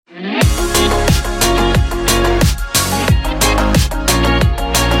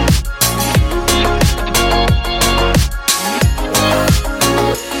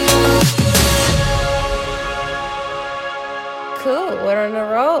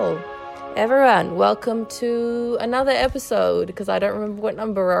Well, everyone, welcome to another episode, because I don't remember what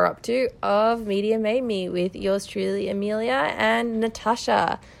number we're up to, of Media Made Me with yours truly, Amelia and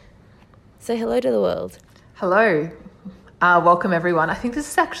Natasha. Say hello to the world. Hello. Welcome, everyone. I think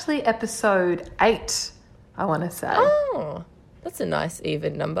this is actually episode 8, I want to say. Oh, that's a nice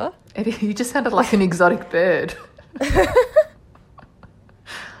even number. You just sounded like an exotic bird.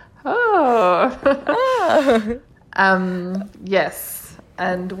 Oh. Yes.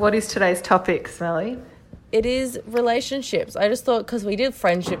 And what is today's topic, Smelly? It is relationships. I just thought, because we did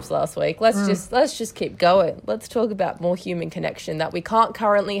friendships last week, let's just keep going. Let's talk about more human connection that we can't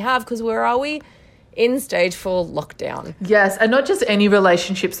currently have, because where are we? In stage 4 lockdown. Yes, and not just any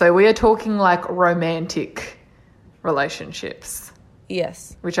relationships, though. We are talking like romantic relationships.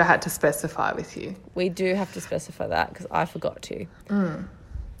 Yes. Which I had to specify with you. We do have to specify that, because I forgot to.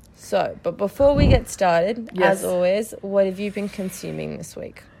 So, but before we get started, as always, what have you been consuming this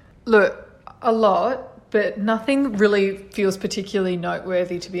week? Look, a lot, but nothing really feels particularly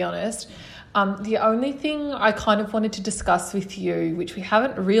noteworthy, to be honest. The only thing I kind of wanted to discuss with you, which we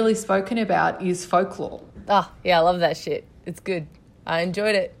haven't really spoken about, is folklore. Ah, yeah, I love that shit. It's good. I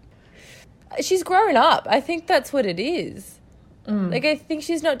enjoyed it. She's grown up. I think that's what it is. Like, I think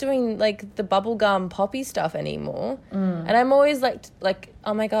she's not doing, like, the bubblegum poppy stuff anymore. And I'm always, like,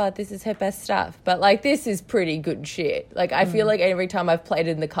 oh, my God, this is her best stuff. But, like, this is pretty good shit. Like, I feel like every time I've played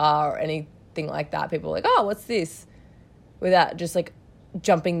it in the car or anything like that, people are like, oh, what's this? Without just, like,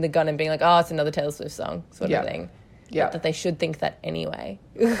 jumping the gun and being like, oh, it's another Taylor Swift song sort of thing. Yeah. Not that they should think that anyway.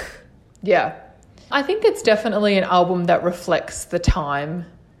 Yeah. I think it's definitely an album that reflects the time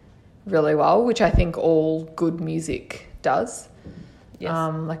really well, which I think all good music does. Yes.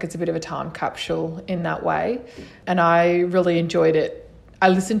 Like, it's a bit of a time capsule in that way. And I really enjoyed it. I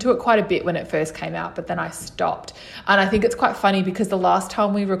listened to it quite a bit when it first came out, but then I stopped. And I think it's quite funny because the last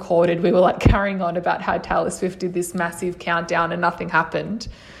time we recorded, we were like carrying on about how Taylor Swift did this massive countdown and nothing happened.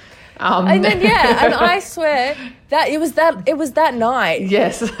 And then, and I swear that it was that night.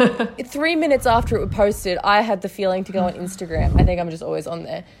 Yes. 3 minutes after it was posted, I had the feeling to go on Instagram. I think I'm just always on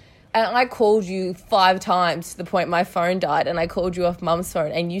there. And I called you 5 times to the point my phone died, and I called you off Mum's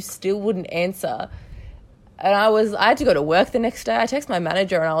phone and you still wouldn't answer. And I had to go to work the next day. I texted my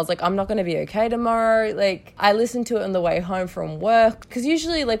manager and I was like, I'm not going to be okay tomorrow. Like, I listened to it on the way home from work. Because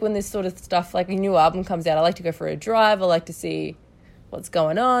usually, like, when this sort of stuff, like a new album comes out, I like to go for a drive. I like to see what's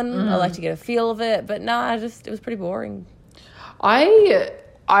going on. I like to get a feel of it. But nah, it was pretty boring. I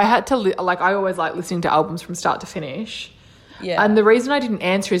had to, I always like listening to albums from start to finish. Yeah. And the reason I didn't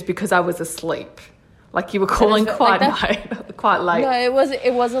answer is because I was asleep. Like, you were calling quite late. No, it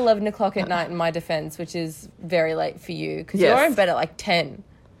was 11 o'clock at night in my defense, which is very late for you because you're in bed at like 10.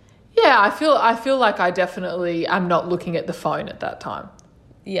 Yeah, I feel like I definitely am not looking at the phone at that time.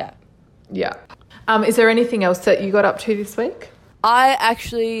 Yeah. Yeah. Is there anything else that you got up to this week? I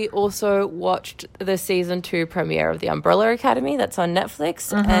actually also watched the season 2 premiere of The Umbrella Academy. That's on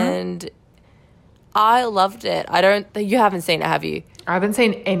Netflix, and I loved it. You haven't seen it, have you? I haven't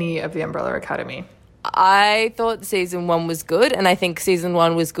seen any of The Umbrella Academy. I thought season 1 was good, and I think season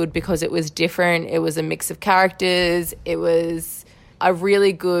 1 was good because it was different. It was a mix of characters. It was a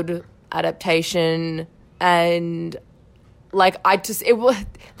really good adaptation, and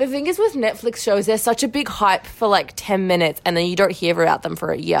the thing is with Netflix shows, there's such a big hype for like 10 minutes and then you don't hear about them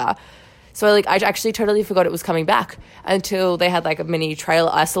for a year. So I actually totally forgot it was coming back until they had like a mini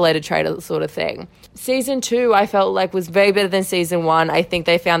trailer, isolated trailer sort of thing. Season 2 I felt like was very better than season 1. I think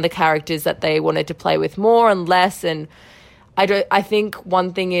they found the characters that they wanted to play with more and less, and I think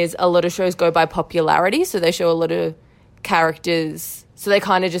one thing is a lot of shows go by popularity, so they show a lot of characters, so they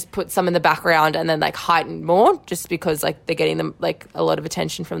kind of just put some in the background and then like heighten more just because like they're getting them like a lot of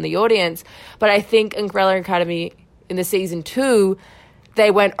attention from the audience. But I think Umbrella Academy in the season 2,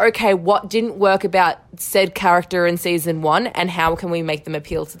 they went, okay, what didn't work about said character in season 1 and how can we make them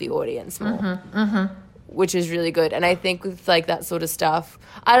appeal to the audience more? Which is really good. And I think with like that sort of stuff,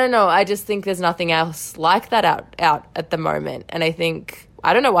 I don't know, I just think there's nothing else like that out at the moment. And I think,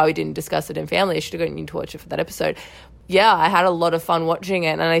 I don't know why we didn't discuss it in family. I should have gotten you to watch it for that episode. Yeah, I had a lot of fun watching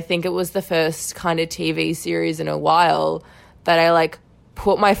it, and I think it was the first kind of TV series in a while that I like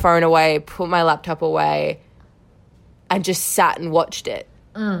put my phone away, put my laptop away, and just sat and watched it.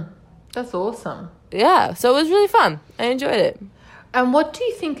 That's awesome. Yeah, so it was really fun. I enjoyed it. And what do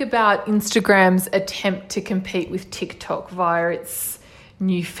you think about Instagram's attempt to compete with TikTok via its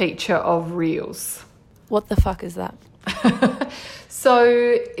new feature of Reels? What the fuck is that?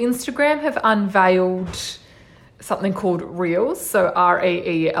 So Instagram have unveiled something called Reels, so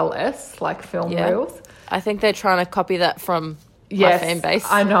Reels, like film reels. I think they're trying to copy that from Yes, fan base.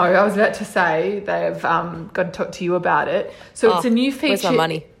 I know. I was about to say they've got to talk to you about it. So it's a new where's my feature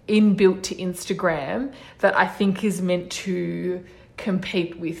money? inbuilt to Instagram that I think is meant to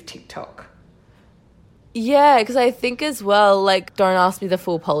compete with TikTok. Yeah, because I think as well, like, don't ask me the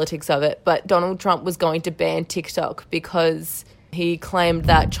full politics of it, but Donald Trump was going to ban TikTok because he claimed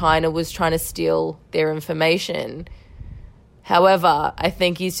that China was trying to steal their information. However, I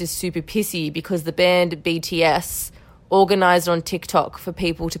think he's just super pissy because the band BTS organised on TikTok for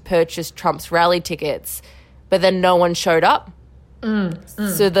people to purchase Trump's rally tickets, but then no one showed up.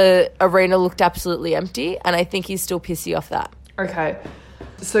 So the arena looked absolutely empty, and I think he's still pissy off that. Okay.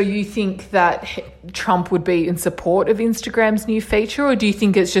 So you think that Trump would be in support of Instagram's new feature, or do you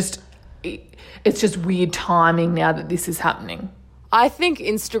think it's just weird timing now that this is happening? I think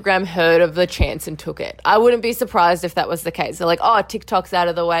Instagram heard of the chance and took it. I wouldn't be surprised if that was the case. They're like, oh, TikTok's out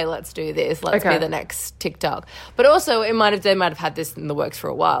of the way, let's do this. Let's be the next TikTok. But also they might have had this in the works for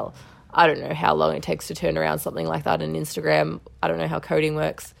a while. I don't know how long it takes to turn around something like that in Instagram. I don't know how coding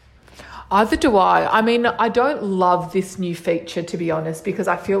works. Either do I. I mean, I don't love this new feature, to be honest, because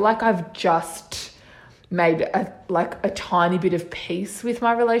I feel like I've just made a tiny bit of peace with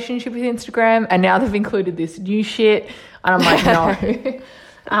my relationship with Instagram, and now they've included this new shit, and I'm like,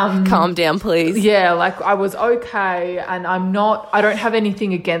 no. Calm down, please. Yeah, like I was okay, and I don't have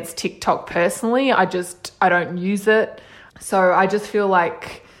anything against TikTok personally. I don't use it. So I just feel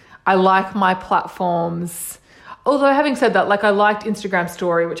like I like my platforms. Although having said that, like I liked Instagram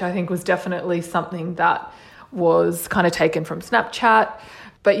Story, which I think was definitely something that was kind of taken from Snapchat.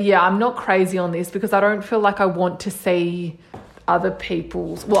 But yeah, I'm not crazy on this because I don't feel like I want to see other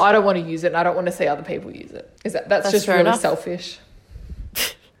people's... Well, I don't want to use it and I don't want to see other people use it. That's just really selfish.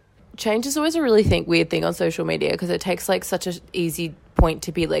 Change is always a really weird thing on social media because it takes like such an easy point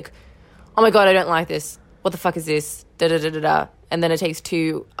to be like, oh my God, I don't like this. What the fuck is this? Da da da da da. And then it takes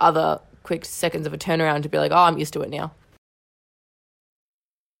 2 other quick seconds of a turnaround to be like, oh, I'm used to it now.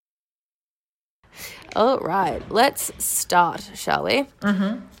 All right, let's start, shall we?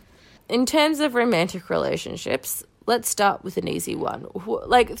 Mm-hmm. In terms of romantic relationships, let's start with an easy one.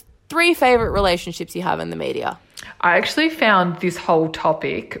 Like 3 favourite relationships you have in the media. I actually found this whole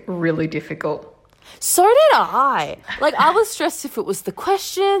topic really difficult. So did I. Like, I was stressed if it was the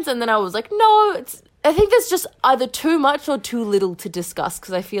questions, and then I was like, no, I think there's just either too much or too little to discuss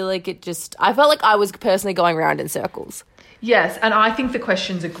because I feel like I felt like I was personally going around in circles. Yes, and I think the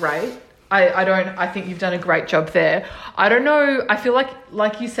questions are great. I think you've done a great job there. I don't know, I feel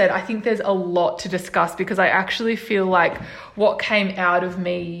like you said, I think there's a lot to discuss because I actually feel like what came out of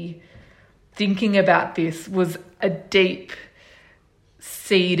me thinking about this was a deep-seated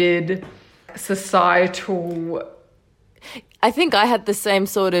societal... I think I had the same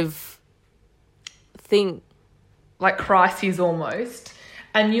sort of thing. Like crises almost.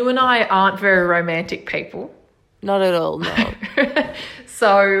 And you and I aren't very romantic people. Not at all, no.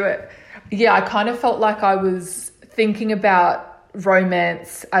 So... yeah, I kind of felt like I was thinking about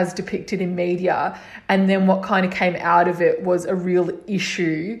romance as depicted in media, and then what kind of came out of it was a real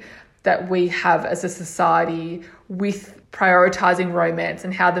issue that we have as a society with prioritising romance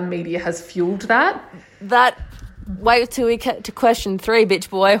and how the media has fueled that. Wait till we get to question 3, bitch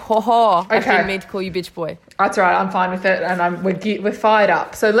boy. Ho ho. Okay. I didn't mean to call you bitch boy. That's right. I'm fine with it, and we're fired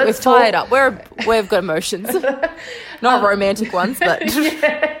up. So we're fired up. We've got emotions, not romantic ones, but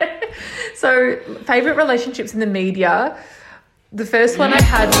yeah. So, favourite relationships in the media. The first one I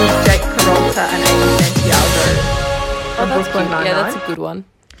had was Jake Peralta and Amy Santiago on Brooklyn Nine-Nine. Yeah, that's a good one.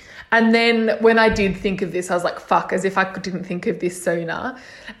 And then when I did think of this, I was like, fuck, as if I didn't think of this sooner.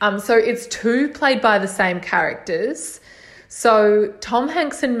 So it's 2 played by the same characters. So Tom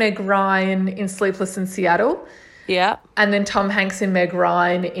Hanks and Meg Ryan in Sleepless in Seattle. Yeah. And then Tom Hanks and Meg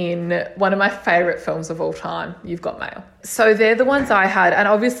Ryan in one of my favourite films of all time, You've Got Mail. So they're the ones I had. And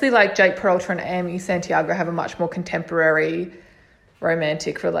obviously, like, Jake Peralta and Amy Santiago have a much more contemporary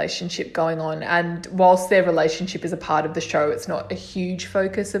romantic relationship going on. And whilst their relationship is a part of the show, it's not a huge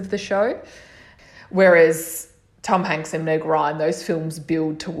focus of the show. Whereas Tom Hanks and Meg Ryan, those films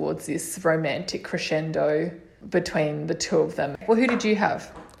build towards this romantic crescendo between the 2 of them. Well, who did you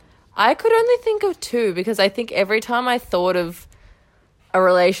have? I could only think of 2 because I think every time I thought of a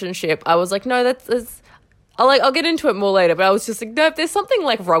relationship, I was like, no, that's I'll get into it more later, but I was just like, no, there's something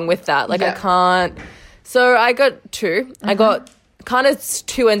like wrong with that. Like, yeah. I can't. So I got 2. Mm-hmm. I got kind of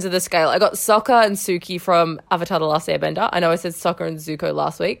 2 ends of the scale. I got Sokka and Suki from Avatar: The Last Airbender. I know I said Sokka and Zuko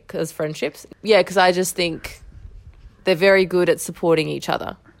last week as friendships. Yeah, because I just think they're very good at supporting each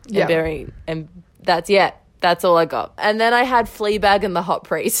other. Yeah. And that's all I got. And then I had Fleabag and the Hot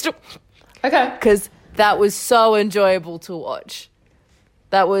Priest. Okay. Because that was so enjoyable to watch.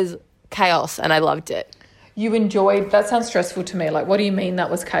 That was chaos and I loved it. You enjoyed, that sounds stressful to me. Like, what do you mean that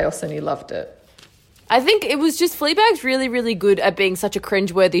was chaos and you loved it? I think it was just Fleabag's really, really good at being such a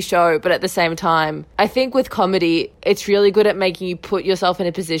cringeworthy show, but at the same time, I think with comedy, it's really good at making you put yourself in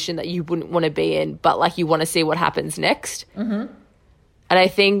a position that you wouldn't want to be in, but like you want to see what happens next. Mm-hmm. And I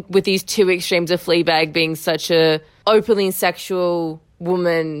think with these two extremes of Fleabag being such a openly sexual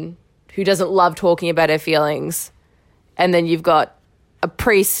woman who doesn't love talking about her feelings, and then you've got a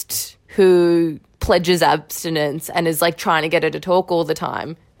priest who pledges abstinence and is like trying to get her to talk all the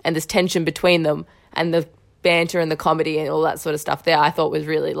time, and this tension between them, and the banter and the comedy and all that sort of stuff there, I thought was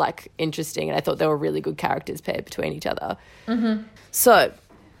really like interesting, and I thought they were really good characters paired between each other. Mm-hmm. So,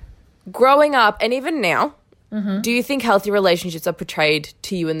 growing up and even now, do you think healthy relationships are portrayed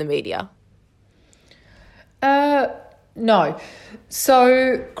to you in the media? No.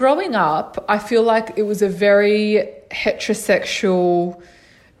 So, growing up, I feel like it was a very heterosexual,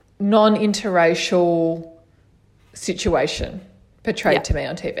 non-interracial situation portrayed to me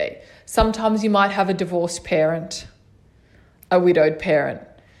on TV. Sometimes you might have a divorced parent, a widowed parent,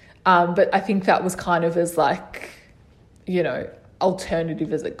 but I think that was kind of as like, you know,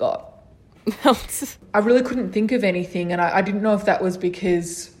 alternative as it got. I really couldn't think of anything, and I didn't know if that was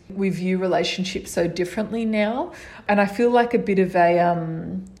because we view relationships so differently now, and I feel like a bit of a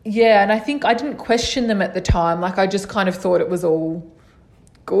and I think I didn't question them at the time. Like, I just kind of thought it was all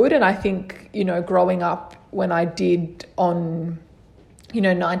good, and I think, you know, growing up when I did on, you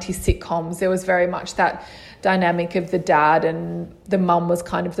know, 90s sitcoms, there was very much that dynamic of the dad and the mum was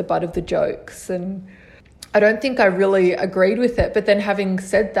kind of the butt of the jokes, and I don't think I really agreed with it. But then having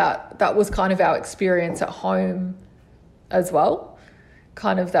said that, that was kind of our experience at home as well,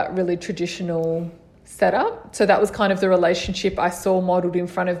 kind of that really traditional setup. So that was kind of the relationship I saw modelled in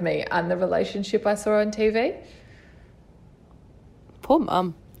front of me and the relationship I saw on TV. Poor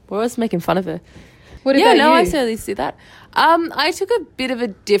mum. We're always making fun of her. What about you? I certainly see that. I took a bit of a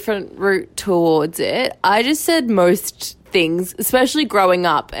different route towards it. I just said most things, especially growing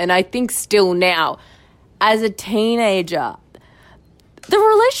up, and I think still now, as a teenager, the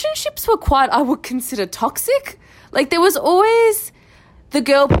relationships were quite, I would consider, toxic. Like, there was always the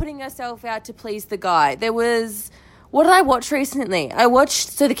girl putting herself out to please the guy. There was, what did I watch recently?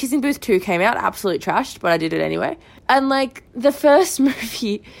 So The Kissing Booth 2 came out, absolute trash, but I did it anyway. And, like, the first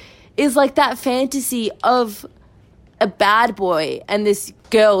movie is, like, that fantasy of a bad boy and this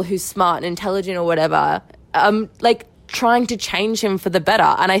girl who's smart and intelligent or whatever, like, trying to change him for the better.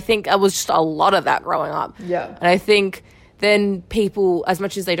 And I think there was just a lot of that growing up. Yeah. And I think then people, as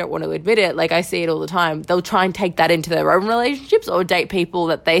much as they don't want to admit it, like I see it all the time, they'll try and take that into their own relationships or date people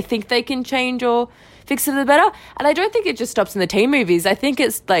that they think they can change or fix it for the better. And I don't think it just stops in the teen movies. I think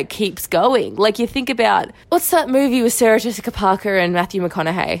it's like keeps going. Like, you think about, what's that movie with Sarah Jessica Parker and Matthew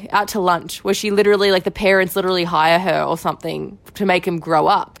McConaughey, Out to Lunch, where she literally, like, the parents literally hire her or something to make him grow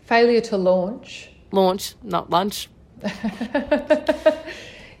up. Failure to launch. Launch, not lunch.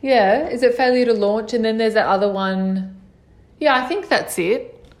 Yeah, is it Failure to Launch? And then there's that other one. Yeah, I think that's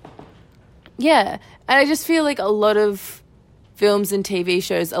it. Yeah, and I just feel like a lot of films and TV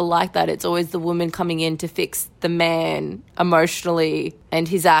shows are like that. It's always the woman coming in to fix the man emotionally and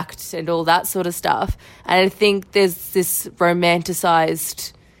his act and all that sort of stuff. And I think there's this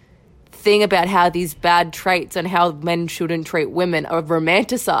romanticized thing about how these bad traits and how men shouldn't treat women are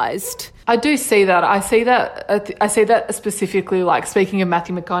romanticized. I do see that. I see that specifically, like, speaking of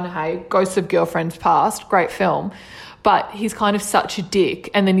Matthew McConaughey, Ghosts of Girlfriends Past, great film, but he's kind of such a dick,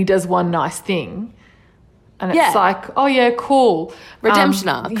 and then he does one nice thing, and it's like, oh yeah, cool. Redemption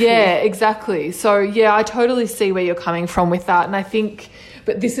arc. Yeah, exactly. So yeah, I totally see where you're coming from with that, and I think,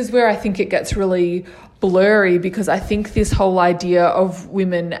 but this is where I think it gets really blurry, because I think this whole idea of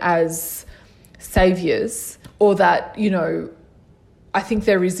women as saviours, or that, you know, I think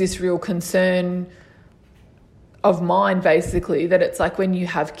there is this real concern of mine, basically, that it's like when you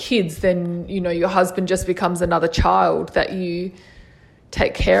have kids, then, you know, your husband just becomes another child that you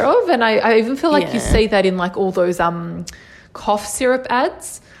take care of. And I even feel like you see that in, like, all those cough syrup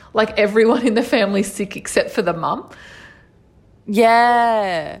ads. Like, everyone in the family's sick except for the mum.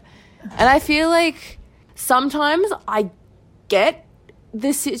 Yeah. And I feel like sometimes I get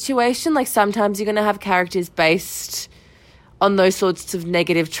this situation. Like, sometimes you're going to have characters based on those sorts of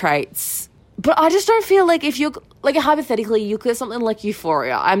negative traits. But I just don't feel like, if you're, like, hypothetically, you look at something like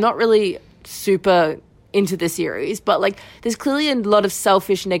Euphoria. I'm not really super into the series, but, like, there's clearly a lot of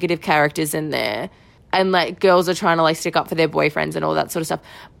selfish negative characters in there. And, like, girls are trying to, like, stick up for their boyfriends and all that sort of stuff.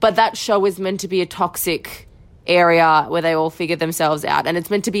 But that show is meant to be a toxic area where they all figure themselves out, and it's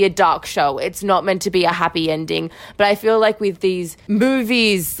meant to be a dark show. It's not meant to be a happy ending. But I feel like with these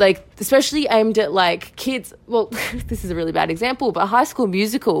movies, like especially aimed at like kids, well, this is a really bad example, but High School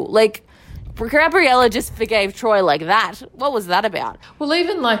Musical, like Gabriella just forgave Troy like that. What was that about? Well,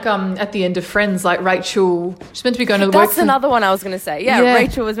 even like at the end of Friends, like Rachel, she's meant to be going to work. That's another one I was going to say. Yeah,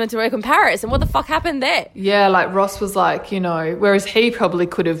 Rachel was meant to work in Paris, and what the fuck happened there? Yeah, like Ross was like, you know, whereas he probably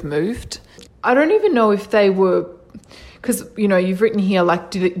could have moved. I don't even know if they were, because, you know, you've written here, like,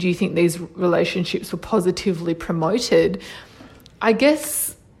 do you think these relationships were positively promoted? I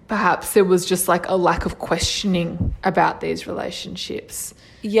guess perhaps there was just like a lack of questioning about these relationships.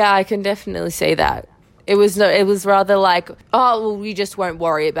 Yeah, I can definitely see that. It was rather like, oh, well, we just won't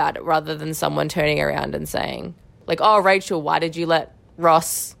worry about it, rather than someone turning around and saying, like, oh, Rachel, why did you let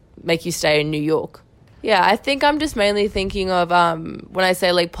Ross make you stay in New York? Yeah, I think I'm just mainly thinking of, when I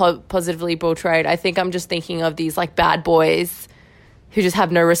say, like, positively portrayed, I think I'm just thinking of these, like, bad boys who just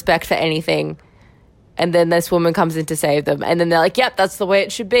have no respect for anything. And then this woman comes in to save them. And then they're like, yep, that's the way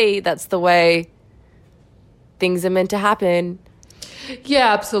it should be. That's the way things are meant to happen.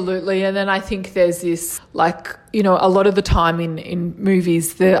 Yeah, absolutely. And then I think there's this, like, you know, a lot of the time in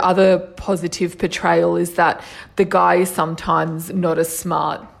movies, the other positive portrayal is that the guy is sometimes not as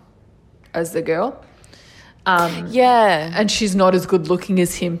smart as the girl. And she's not as good looking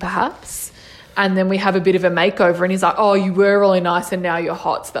as him, perhaps. And then we have a bit of a makeover and he's like, oh, you were really nice and now you're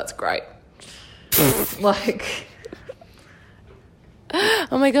hot, so that's great. Like,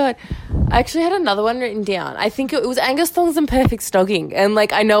 oh my God. I actually had another one written down. I think it was Angus Thongs and Perfect Stogging. And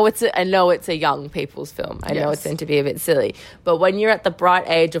like, I know it's a young people's film. I know it's meant to be a bit silly. But when you're at the bright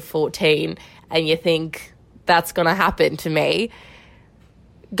age of 14 and you think that's going to happen to me,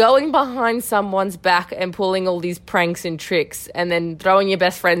 going behind someone's back and pulling all these pranks and tricks and then throwing your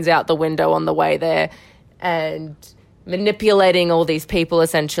best friends out the window on the way there and manipulating all these people,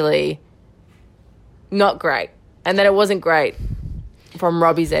 essentially, not great. And then it wasn't great from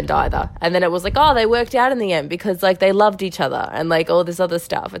Robbie's end either. And then it was like, oh, they worked out in the end because, like, they loved each other and, like, all this other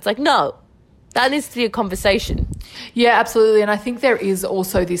stuff. It's like, no, that needs to be a conversation. Yeah, absolutely. And I think there is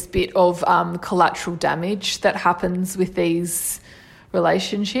also this bit of collateral damage that happens with these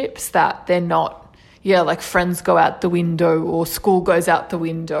relationships, that they're not, like, friends go out the window or school goes out the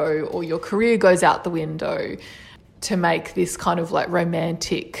window or your career goes out the window to make this kind of, like,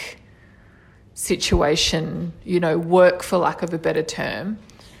 romantic situation, you know, work, for lack of a better term.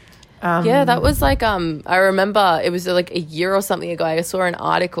 Yeah, that was like, I remember it was like a year or something ago, I saw an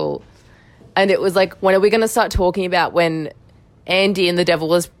article and it was like, when are we going to start talking about when Andy in The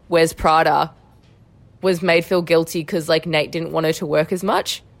Devil Wears Prada was made feel guilty because, like, Nate didn't want her to work as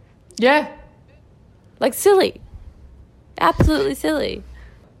much? Yeah. Like, silly. Absolutely silly.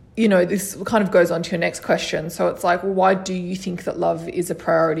 You know, this kind of goes on to your next question. So it's like, well, why do you think that love is a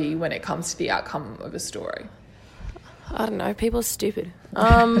priority when it comes to the outcome of a story? I don't know. People are stupid.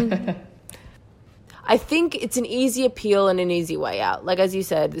 I think it's an easy appeal and an easy way out. Like, as you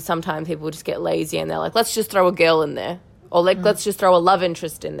said, sometimes people just get lazy and they're like, let's just throw a girl in there. Or, like, let's just throw a love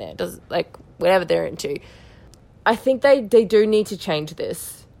interest in there. Like, whatever they're into. I think they do need to change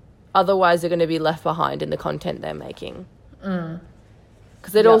this. Otherwise, they're going to be left behind in the content they're making.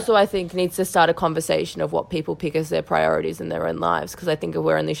 Because it also, I think, needs to start a conversation of what people pick as their priorities in their own lives, because I think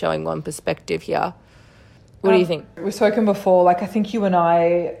we're only showing one perspective here. What do you think? We've spoken before. Like, I think you and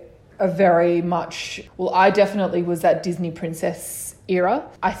I are very much... Well, I definitely was that Disney princess era.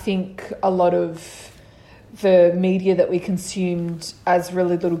 I think a lot of the media that we consumed as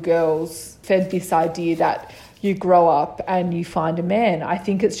really little girls fed this idea that you grow up and you find a man. I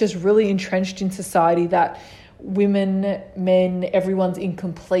think it's just really entrenched in society that women, men, everyone's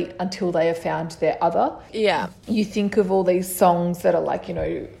incomplete until they have found their other. Yeah. You think of all these songs that are like, you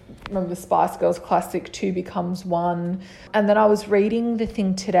know, remember the Spice Girls classic, Two Becomes One. And then I was reading the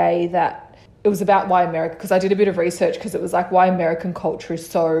thing today that it was about why America, because I did a bit of research, because it was like why American culture is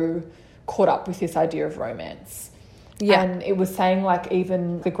so caught up with this idea of romance. Yeah. And it was saying, like,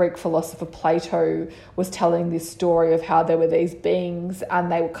 even the Greek philosopher Plato was telling this story of how there were these beings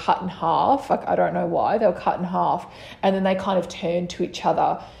and they were cut in half. Like, I don't know why. They were cut in half. And then they kind of turned to each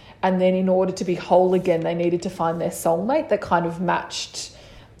other. And then in order to be whole again, they needed to find their soulmate that kind of matched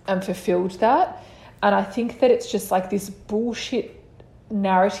and fulfilled that. And I think that it's just like this bullshit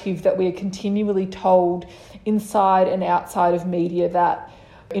narrative that we are continually told inside and outside of media that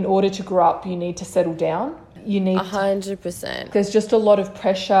in order to grow up, you need to settle down. You need 100%. There's just a lot of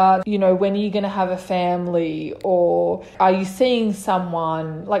pressure. You know, when are you going to have a family, or are you seeing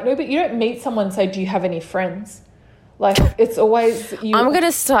someone? Like, no, but you don't meet someone and say, do you have any friends? Like, it's always... I'm going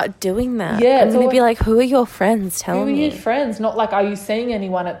to start doing that. Yeah, I'm going to be like, who are your friends? Tell me. Who are your friends? Not like, are you seeing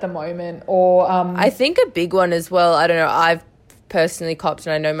anyone at the moment? Or... I think a big one as well, I don't know, I've personally copped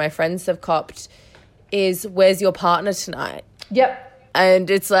and I know my friends have copped, is where's your partner tonight? Yep.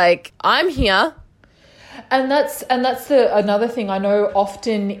 And it's like, I'm here. And that's another thing. I know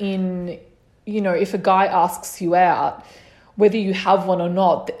often in, you know, if a guy asks you out, whether you have one or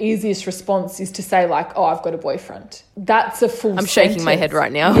not, the easiest response is to say like, oh, I've got a boyfriend. That's a full I'm sentence. shaking my head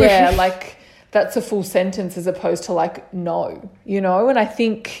right now. Yeah, like that's a full sentence as opposed to like, no, you know? And I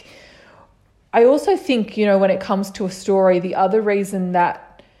also think, you know, when it comes to a story, the other reason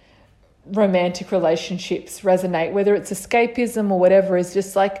that romantic relationships resonate, whether it's escapism or whatever, is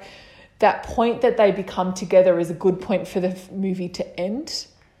just like that point that they become together is a good point for the movie to end.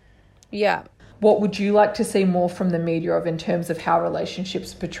 Yeah. What would you like to see more from the media of in terms of how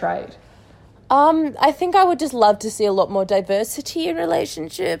relationships are portrayed? I think I would just love to see a lot more diversity in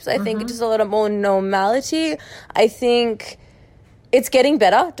relationships. I think just a lot more normality. I think it's getting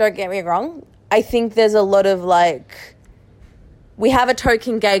better, don't get me wrong. I think there's a lot of like, we have a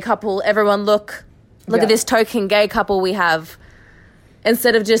token gay couple, everyone look at this token gay couple we have.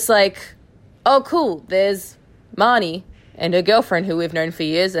 Instead of just like, oh cool, there's Marnie and her girlfriend who we've known for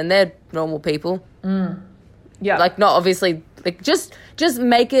years and they're normal people. Yeah. Like not obviously, like just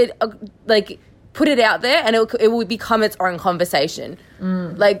make it, like put it out there and it will become its own conversation.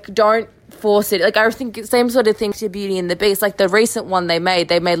 Like don't force it. Like I think same sort of thing to Beauty and the Beast. Like the recent one they made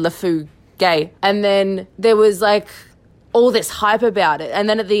LeFou gay. And then there was like all this hype about it. And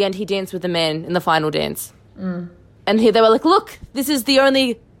then at the end he danced with the man in the final dance. And here they were like, look, this is the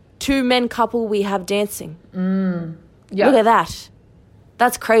only 2 men couple we have dancing. Yeah. Look at that.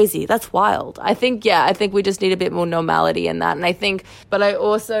 That's crazy. That's wild. I think we just need a bit more normality in that. And but I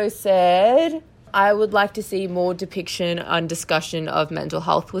also said I would like to see more depiction and discussion of mental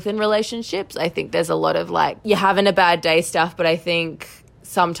health within relationships. I think there's a lot of like, you're having a bad day stuff, but I think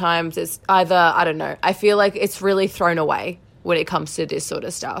sometimes it's either, I don't know, I feel like it's really thrown away when it comes to this sort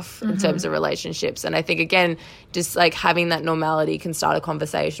of stuff in terms of relationships. And I think, again, just like having that normality can start a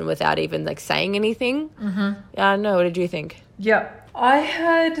conversation without even like saying anything. Yeah, I don't know. What did you think? Yeah. I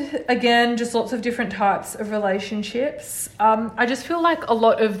had, again, just lots of different types of relationships. I just feel like a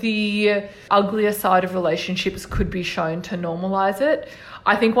lot of the uglier side of relationships could be shown to normalize it.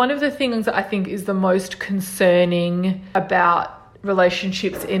 I think one of the things that I think is the most concerning about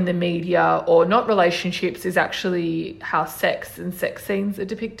relationships in the media, or not relationships, is actually how sex and sex scenes are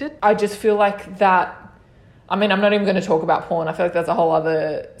depicted. I just feel like that, I mean, I'm not even going to talk about porn. I feel like that's a whole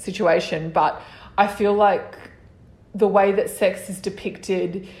other situation, but I feel like the way that sex is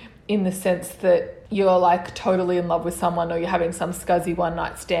depicted in the sense that you're like totally in love with someone or you're having some scuzzy one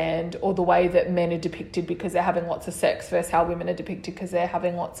night stand, or the way that men are depicted because they're having lots of sex versus how women are depicted because they're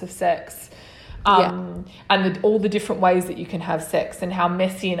having lots of sex. And all the different ways that you can have sex and how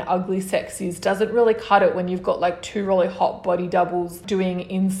messy and ugly sex is doesn't really cut it when you've got like 2 really hot body doubles doing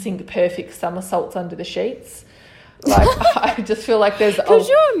in sync perfect somersaults under the sheets. Like I just feel like there's could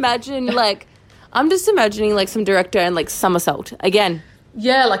you imagine like I'm just imagining like some director and like somersault again.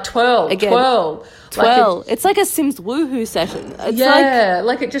 Yeah, like twirl. Like it's like a Sims woohoo session. It's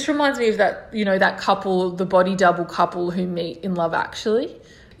like it just reminds me of that, you know, that couple, the body double couple who meet in Love Actually.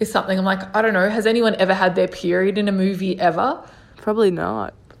 Is something I'm like, I don't know, has anyone ever had their period in a movie ever? Probably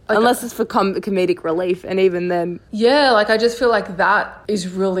not. Like, unless it's for comedic relief, and even then. Yeah, like I just feel like that is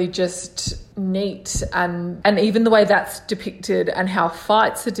really just neat, and even the way that's depicted and how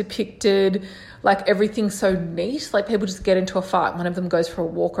fights are depicted, like everything's so neat. Like people just get into a fight, one of them goes for a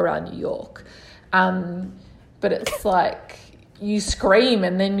walk around New York. But it's like you scream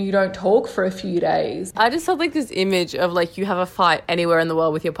and then you don't talk for a few days. I just have like this image of like you have a fight anywhere in the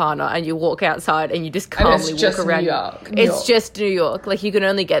world with your partner and you walk outside and you just calmly walk around. It's just New York. Like you can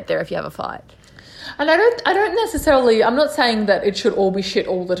only get there if you have a fight. And I don't necessarily, I'm not saying that it should all be shit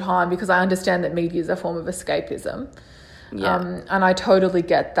all the time, because I understand that media is a form of escapism. Yeah. And I totally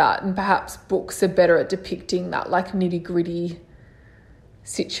get that. And perhaps books are better at depicting that like nitty gritty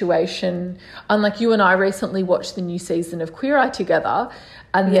situation. Unlike you and I recently watched the new season of Queer Eye together,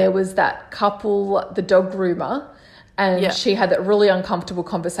 and there was that couple, the dog groomer, and she had that really uncomfortable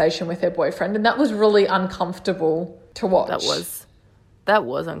conversation with her boyfriend, and that was really uncomfortable to watch. That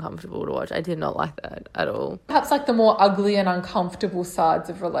was uncomfortable to watch. I did not like that at all. Perhaps like the more ugly and uncomfortable sides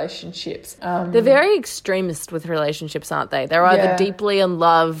of relationships. They're very extremist with relationships, aren't they? They're either deeply in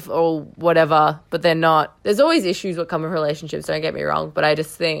love or whatever, but they're not. There's always issues that come with relationships, don't get me wrong, but I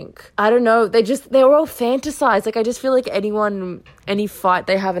just think, I don't know, they were all fantasized. Like, I just feel like any fight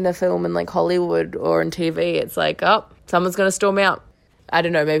they have in a film in like Hollywood or in TV, it's like, oh, someone's going to storm out. I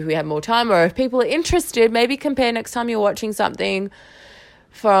don't know, maybe we have more time, or if people are interested, maybe compare next time you're watching something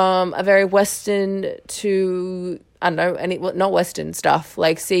from a very Western to, I don't know, not Western stuff.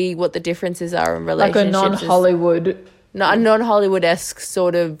 Like, see what the differences are in relationships. Like a non-Hollywood. A non-Hollywood-esque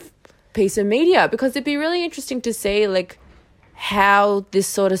sort of piece of media, because it'd be really interesting to see, like, how this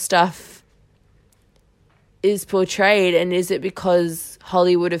sort of stuff is portrayed, and is it because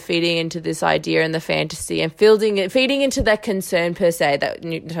Hollywood are feeding into this idea and the fantasy and feeding into that concern per se that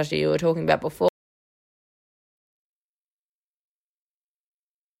Natasha, you were talking about before.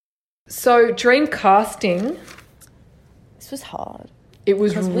 So dream casting. This was hard. It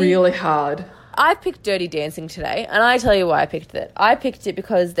was really hard. I picked Dirty Dancing today, and I tell you why I picked it. I picked it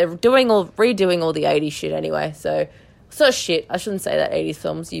because they're redoing all the 80s shit anyway, so it's not shit. I shouldn't say that, 80s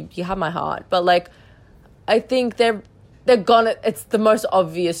films. You have my heart. But, like, I think they're gonna, it's the most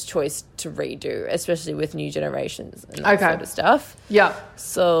obvious choice to redo, especially with new generations and that sort of stuff. Yeah.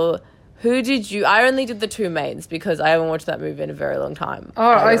 So who did you... I only did the two mains because I haven't watched that movie in a very long time. Oh,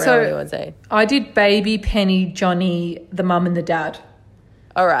 I did Baby, Penny, Johnny, the mum and the dad.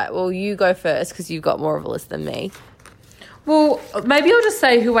 All right, well, you go first because you've got more of a list than me. Well, maybe I'll just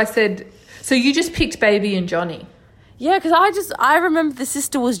say who I said... So you just picked Baby and Johnny. Yeah, because I remember the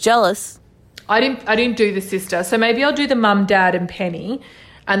sister was jealous. I didn't do the sister, so maybe I'll do the mum, dad and Penny,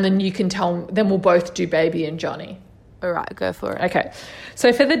 and then you can then we'll both do Baby and Johnny. All right, go for it. Okay.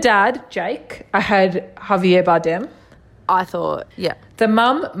 So for the dad, Jake, I had Javier Bardem. I thought, yeah. The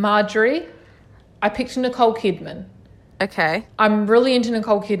mum, Marjorie, I picked Nicole Kidman. Okay. I'm really into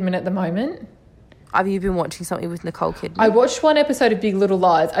Nicole Kidman at the moment. Have you been watching something with Nicole Kidman? I watched one episode of Big Little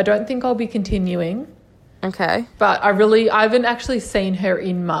Lies. I don't think I'll be continuing. Okay. But I haven't actually seen her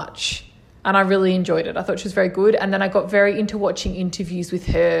in much, and I really enjoyed it. I thought she was very good, and then I got very into watching interviews with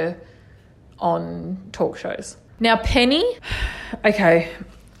her on talk shows. Now, Penny, okay,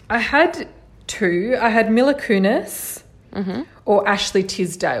 I had two. I had Mila Kunis or Ashley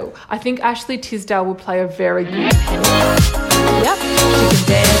Tisdale. I think Ashley Tisdale will play a very good Penny. Yep. She can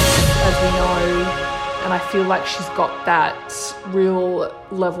dance, as we know, and I feel like she's got that real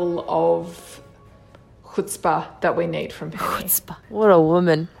level of chutzpah that we need from Penny. Chutzpah. What a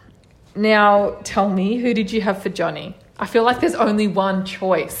woman. Now, tell me, who did you have for Johnny? I feel like there's only one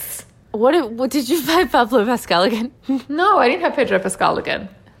choice. What did you play Pablo Pascal again? No, I didn't have Pedro Pascal again.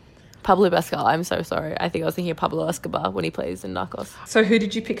 Pablo Pascal, I'm so sorry. I think I was thinking of Pablo Escobar when he plays in Narcos. So who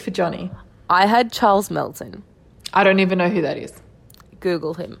did you pick for Johnny? I had Charles Melton. I don't even know who that is.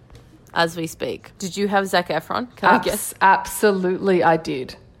 Google him as we speak. Did you have Zac Efron? Can I guess? Absolutely, I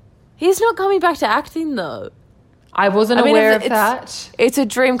did. He's not coming back to acting, though. I wasn't aware of that. It's a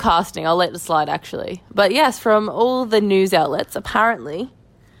dream casting. I'll let it slide, actually. But yes, from all the news outlets, apparently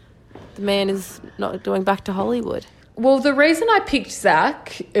the man is not going back to Hollywood. Well, the reason I picked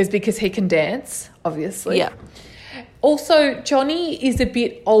Zach is because he can dance, obviously. Yeah. Also, Johnny is a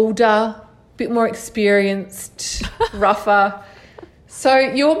bit older, a bit more experienced, rougher. So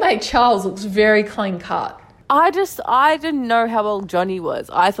your mate Charles looks very clean cut. I didn't know how old Johnny was.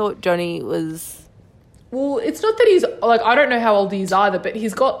 I thought Johnny was... Well, it's not that he's... Like, I don't know how old he is either, but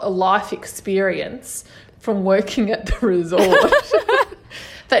he's got a life experience from working at the resort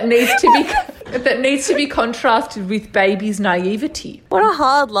that needs to be contrasted with Baby's naivety. What a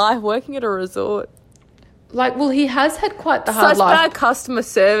hard life working at a resort. Like, well, he has had quite the hard life. Such bad customer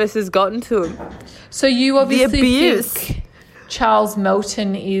service has gotten to him. So you obviously the abuse. think Charles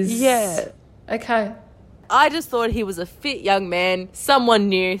Melton is... Yeah. Okay. I just thought he was a fit young man, someone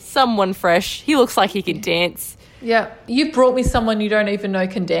new, someone fresh. He looks like he can dance. Yeah. You brought me someone you don't even know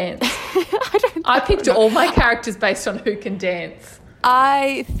can dance. I picked all my characters based on who can dance.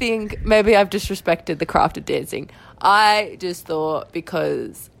 I think maybe I've disrespected the craft of dancing. I just thought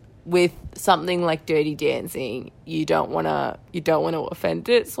because with something like Dirty Dancing, you don't want to offend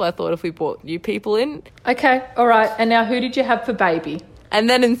it. So I thought if we brought new people in. Okay, all right. And now who did you have for Baby? And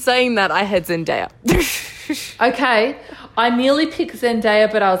then in saying that, I had Zendaya. Okay, I nearly picked Zendaya,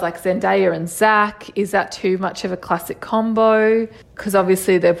 but I was like, Zendaya and Zach, is that too much of a classic combo? Because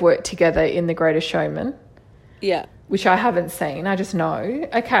obviously they've worked together in The Greatest Showman. Yeah. Which I haven't seen, I just know.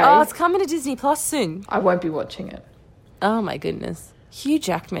 Okay. Oh, it's coming to Disney Plus soon. I won't be watching it. Oh my goodness. Hugh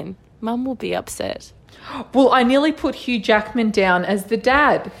Jackman. Mum will be upset. Well, I nearly put Hugh Jackman down as the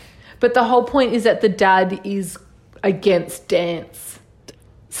dad. But the whole point is that the dad is against dance.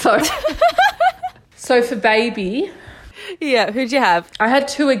 So, so for baby... Yeah, who'd you have? I had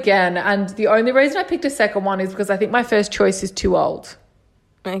two again, and the only reason I picked a second one is because I think my first choice is too old.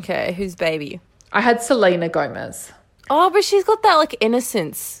 Okay, who's baby? I had Selena Gomez. Oh, but she's got that, like,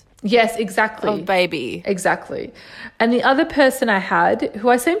 innocence. Yes, exactly. Of baby. Exactly. And the other person I had, who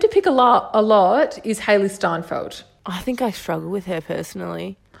I seem to pick a lot, is Hailey Steinfeld. I think I struggle with her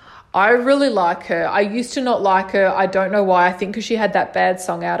personally. I really like her. I used to not like her. I don't know why. I think because she had that bad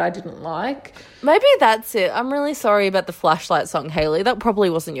song out I didn't like. Maybe that's it. I'm really sorry about the Flashlight song, Hailey. That probably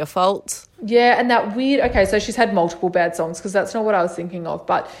wasn't your fault. Yeah, and that weird... Okay, so she's had multiple bad songs because that's not what I was thinking of.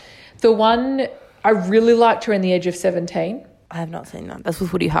 But the one... I really liked her in The Edge of 17. I have not seen that. That's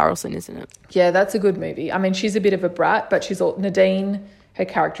with Woody Harrelson, isn't it? Yeah, that's a good movie. I mean, she's a bit of a brat, but Nadine, her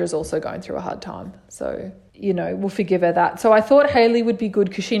character, is also going through a hard time. So, you know, we'll forgive her that. So I thought Hailey would be good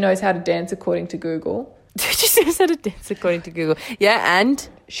because she knows how to dance according to Google. She knows how to dance according to Google. Yeah, and?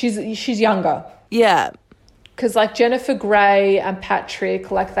 She's younger. Yeah. Because, like, Jennifer Grey and Patrick,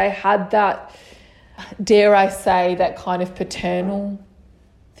 like, they had that, dare I say, that kind of paternal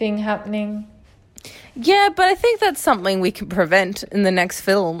thing happening. Yeah, but I think that's something we can prevent in the next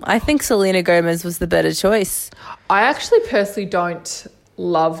film. I think Selena Gomez was the better choice. I actually personally don't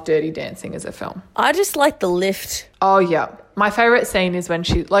love Dirty Dancing as a film. I just like the lift. Oh, yeah. My favourite scene is when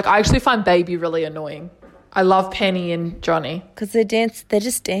she... Like, I actually find Baby really annoying. I love Penny and Johnny. Because they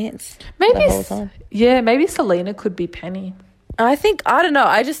just dance maybe the whole time. Yeah, maybe Selena could be Penny. I don't know.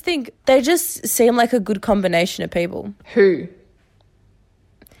 I just think they just seem like a good combination of people. Who?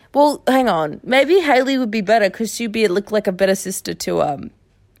 Well, hang on. Maybe Hailey would be better because she'd look like a better sister to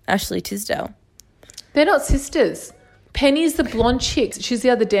Ashley Tisdale. They're not sisters. Penny's the blonde chick. She's the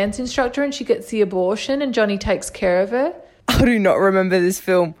other dance instructor and she gets the abortion and Johnny takes care of her. I do not remember this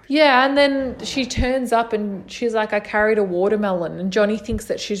film. Yeah, and then she turns up and she's like, I carried a watermelon. And Johnny thinks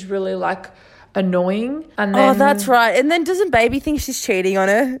that she's really, like, annoying. And then, oh, that's right. And then doesn't Baby think she's cheating on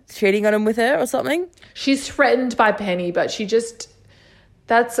him with her or something? She's threatened by Penny, but she just...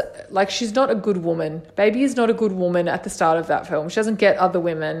 That's, like, she's not a good woman. Baby is not a good woman at the start of that film. She doesn't get other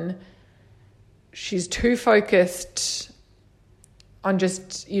women. She's too focused on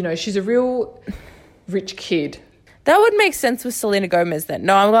just, you know, she's a real rich kid. That would make sense with Selena Gomez then.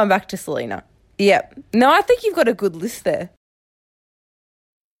 No, I'm going back to Selena. Yep. No, I think you've got a good list there.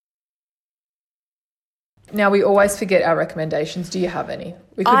 Now, we always forget our recommendations. Do you have any?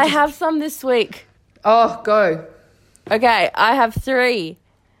 I have some this week. Oh, go. Okay, I have 3.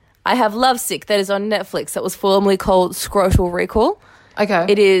 I have Lovesick, that is on Netflix, that was formerly called Scrotal Recall. Okay.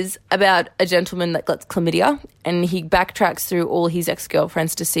 It is about a gentleman that got chlamydia and he backtracks through all his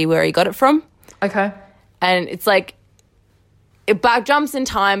ex-girlfriends to see where he got it from. Okay. And it's like, it back jumps in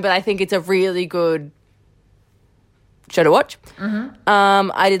time, but I think it's a really good show to watch. Mm-hmm.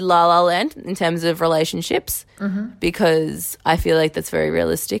 I did La La Land in terms of relationships because I feel like that's very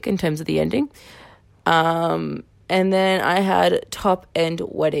realistic in terms of the ending. And then I had Top End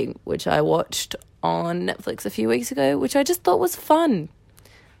Wedding, which I watched on Netflix a few weeks ago, which I just thought was fun.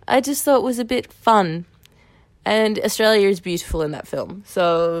 I just thought it was a bit fun. And Australia is beautiful in that film.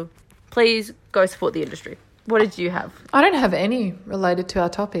 So please go support the industry. What did you have? I don't have any related to our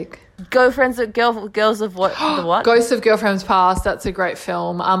topic. Girls of what? The what? Ghosts of Girlfriends Past. That's a great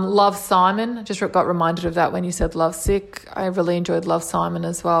film. Love, Simon. I just got reminded of that when you said Lovesick. I really enjoyed Love, Simon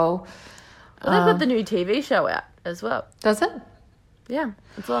as well. Well, they've got the new TV show out as well. Does it? Yeah,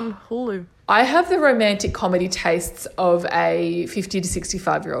 it's on Hulu. I have the romantic comedy tastes of a 50 to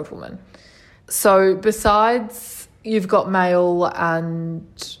 65-year-old woman. So besides You've Got Mail and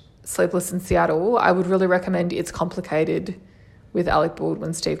Sleepless in Seattle, I would really recommend It's Complicated with Alec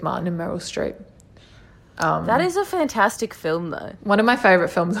Baldwin, Steve Martin and Meryl Streep. That is a fantastic film, though. One of my favourite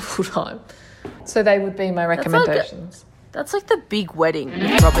films of all time. So they would be my recommendations. That's like The Big Wedding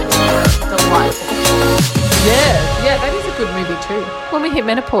with Robin De Niro. Delightful. Yeah, that is a good movie too. When we hit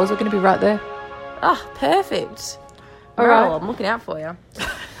menopause, we're going to be right there. Ah, perfect. All right. I'm looking out for you.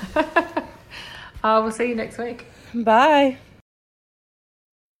 We'll see you next week. Bye.